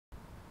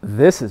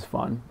This is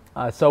fun.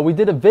 So we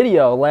did a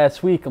video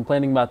last week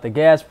complaining about the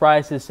gas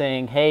prices,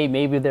 saying, hey,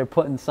 maybe they're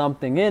putting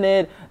something in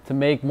it to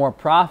make more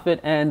profit.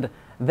 And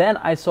then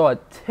I saw a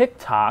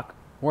TikTok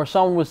where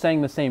someone was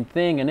saying the same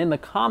thing. And in the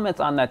comments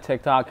on that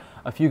TikTok,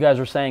 a few guys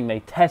were saying they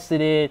tested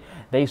it.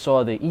 They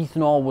saw the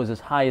ethanol was as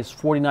high as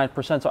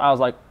 49%. So I was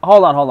like,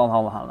 hold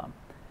on.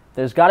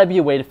 There's got to be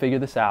a way to figure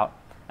this out.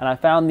 And I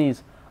found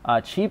these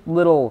cheap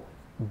little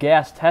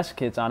gas test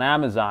kits on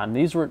Amazon.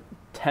 These were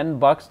 $10,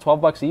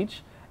 $12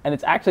 each. And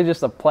it's actually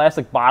just a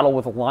plastic bottle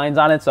with lines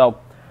on it, so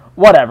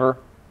whatever.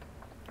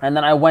 And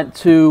then I went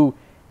to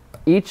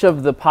each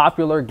of the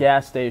popular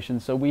gas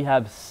stations. So we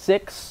have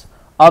 6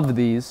 of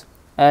these.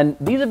 And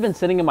these have been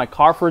sitting in my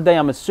car for a day.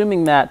 I'm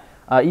assuming that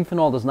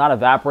ethanol does not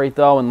evaporate,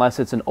 though, unless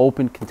it's an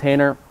open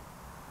container.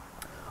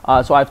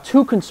 So I have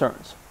 2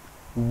 concerns.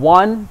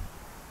 One,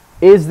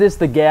 is this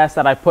the gas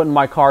that I put in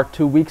my car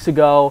 2 weeks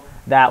ago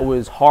that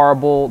was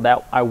horrible,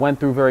 that I went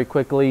through very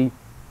quickly?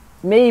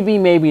 Maybe,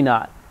 maybe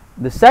not.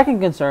 The second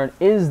concern,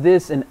 is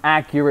this an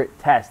accurate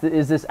test?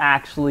 Is this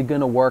actually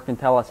going to work and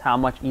tell us how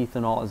much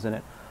ethanol is in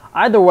it?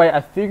 Either way,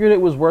 I figured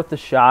it was worth the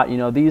shot. You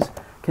know, these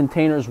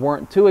containers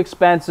weren't too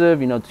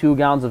expensive, 2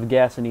 gallons of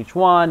gas in each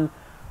one.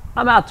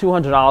 I'm out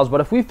 $200, but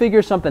if we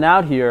figure something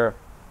out here,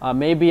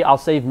 maybe I'll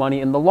save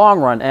money in the long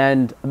run.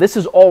 And this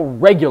is all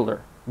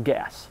regular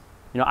gas.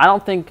 I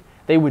don't think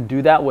they would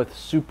do that with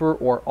super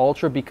or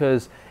ultra,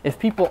 because if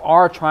people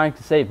are trying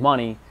to save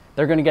money,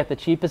 they're going to get the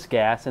cheapest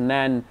gas, and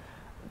then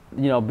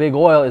big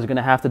oil is going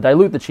to have to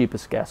dilute the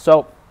cheapest gas.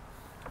 So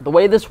the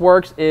way this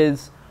works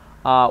is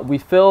we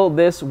fill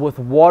this with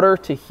water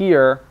to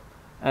here,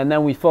 and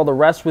then we fill the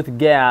rest with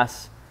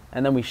gas,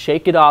 and then we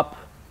shake it up,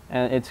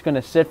 and it's going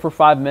to sit for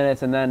 5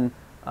 minutes, and then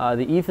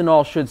the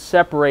ethanol should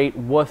separate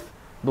with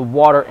the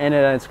water in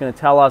it, and it's going to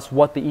tell us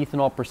what the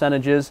ethanol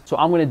percentage is. So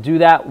I'm going to do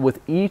that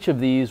with each of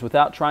these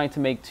without trying to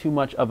make too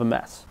much of a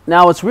mess.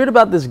 Now, what's weird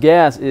about this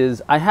gas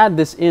is I had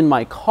this in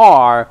my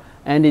car,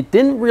 and it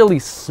didn't really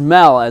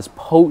smell as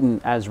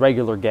potent as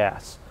regular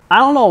gas. I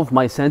don't know if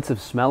my sense of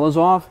smell is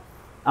off.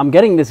 I'm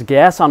getting this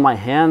gas on my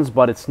hands,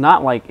 but it's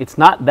not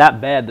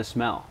that bad to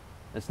smell.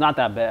 It's not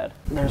that bad.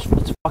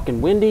 It's fucking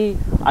windy.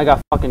 I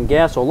got fucking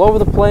gas all over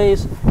the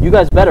place. You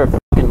guys better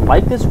fucking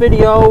like this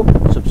video,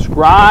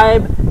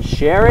 subscribe,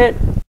 share it,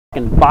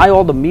 fucking buy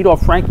all the meat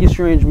off Frankie's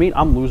Free Range Meat.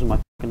 I'm losing my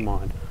fucking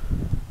mind.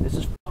 This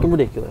is fucking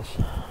ridiculous.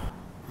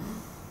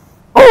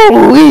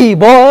 Holy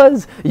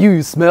boys,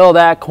 you smell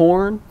that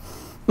corn?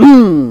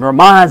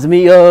 Reminds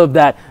me of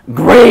that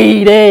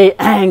grade A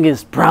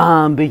Angus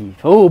prime beef.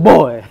 Oh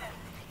boy.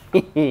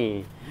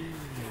 For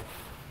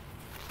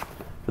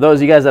those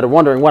of you guys that are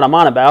wondering what I'm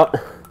on about,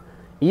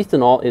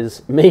 ethanol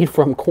is made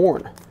from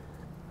corn.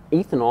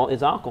 Ethanol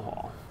is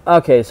alcohol.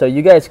 Okay, so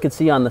you guys can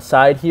see on the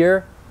side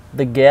here,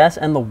 the gas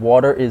and the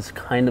water is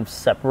kind of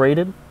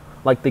separated.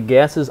 Like the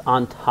gas is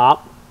on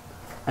top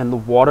and the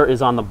water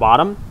is on the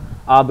bottom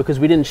because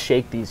we didn't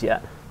shake these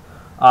yet.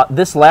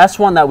 This last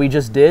one that we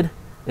just did,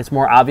 it's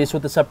more obvious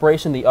with the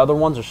separation. The other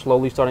ones are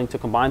slowly starting to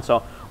combine.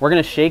 So we're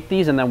going to shake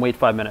these and then wait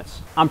 5 minutes.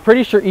 I'm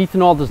pretty sure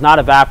ethanol does not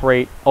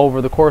evaporate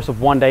over the course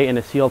of 1 day in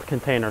a sealed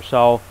container.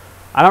 So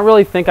I don't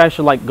really think I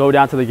should go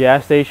down to the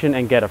gas station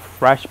and get a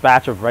fresh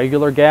batch of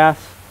regular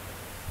gas.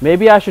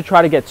 Maybe I should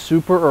try to get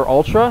super or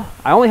ultra.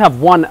 I only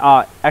have 1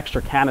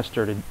 extra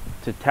canister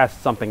to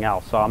test something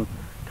else. So I'm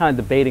kind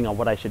of debating on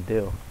what I should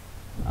do.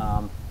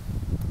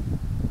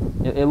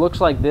 It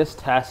looks like this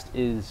test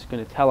is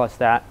going to tell us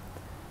that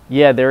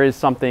yeah, there is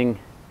something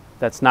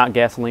that's not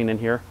gasoline in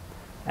here,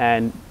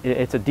 and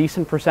it's a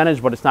decent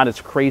percentage, but it's not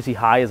as crazy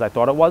high as I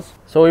thought it was.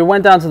 So we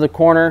went down to the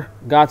corner,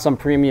 got some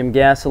premium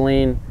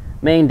gasoline.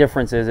 Main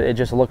difference is it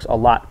just looks a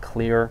lot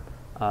clearer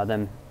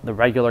than the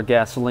regular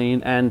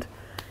gasoline. And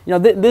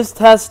this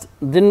test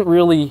didn't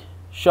really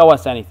show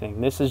us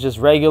anything. This is just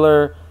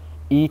regular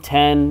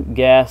E10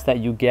 gas that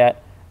you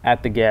get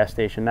at the gas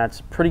station. That's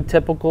pretty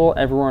typical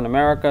everywhere in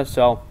America.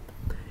 So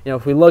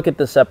if we look at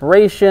the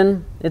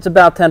separation, it's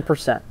about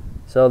 10%.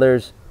 So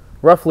there's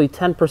roughly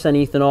 10%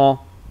 ethanol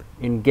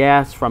in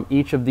gas from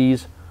each of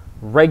these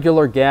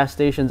regular gas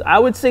stations. I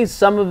would say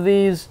some of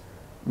these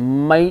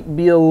might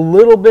be a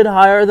little bit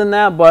higher than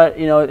that, but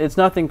it's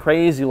nothing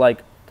crazy like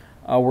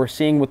we're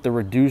seeing with the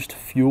reduced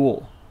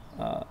fuel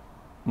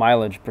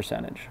mileage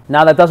percentage.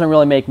 Now that doesn't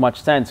really make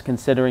much sense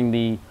considering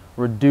the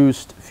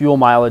reduced fuel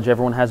mileage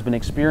everyone has been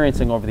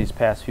experiencing over these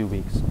past few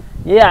weeks.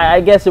 Yeah, I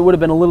guess it would have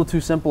been a little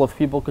too simple if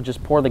people could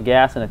just pour the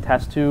gas in a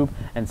test tube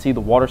and see the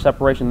water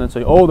separation and then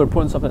say, oh, they're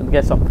putting something in the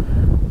gas. So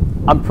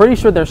I'm pretty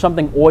sure there's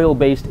something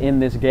oil-based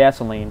in this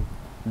gasoline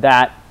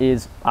that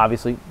is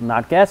obviously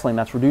not gasoline.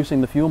 That's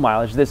reducing the fuel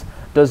mileage. This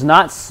does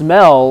not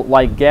smell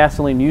like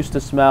gasoline used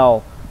to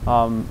smell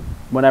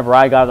whenever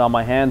I got it on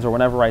my hands or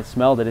whenever I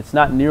smelled it. It's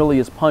not nearly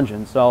as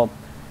pungent. So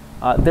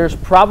there's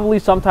probably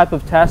some type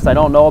of test I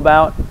don't know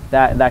about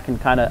that can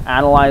kind of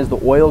analyze the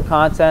oil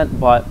content,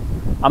 but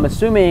I'm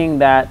assuming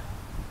that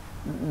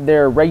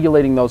they're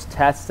regulating those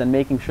tests and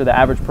making sure the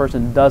average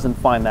person doesn't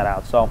find that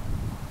out. So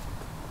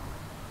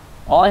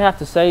all I have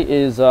to say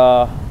is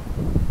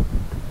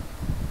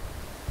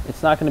it's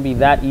it's not going to be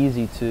that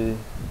easy to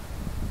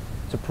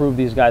prove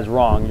these guys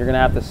wrong. You're going to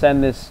have to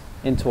send this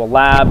into a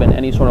lab, and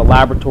any sort of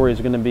laboratory is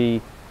going to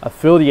be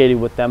affiliated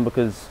with them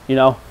because, you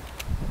know,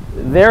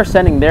 they're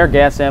sending their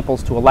gas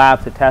samples to a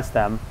lab to test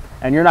them,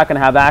 and you're not going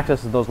to have access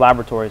to those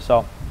laboratories.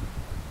 So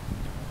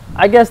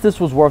I guess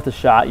this was worth a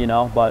shot, you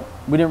know, but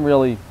we didn't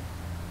really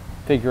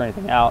figure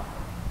anything out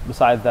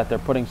besides that they're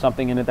putting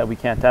something in it that we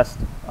can't test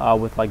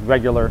with like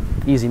regular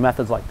easy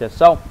methods like this.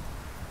 So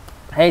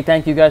hey,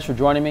 thank you guys for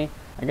joining me.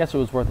 I guess it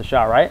was worth a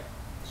shot, right?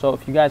 So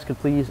if you guys could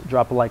please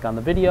drop a like on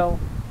the video,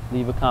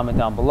 leave a comment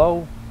down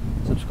below,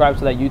 subscribe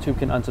so that YouTube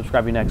can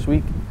unsubscribe you next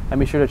week, and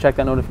be sure to check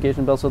that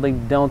notification bell so they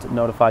don't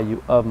notify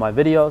you of my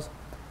videos.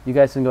 You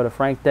guys can go to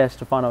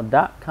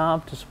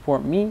frank-stefano.com to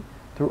support me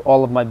through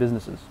all of my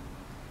businesses.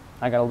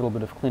 I got a little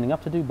bit of cleaning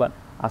up to do, but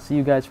I'll see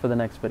you guys for the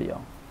next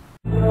video.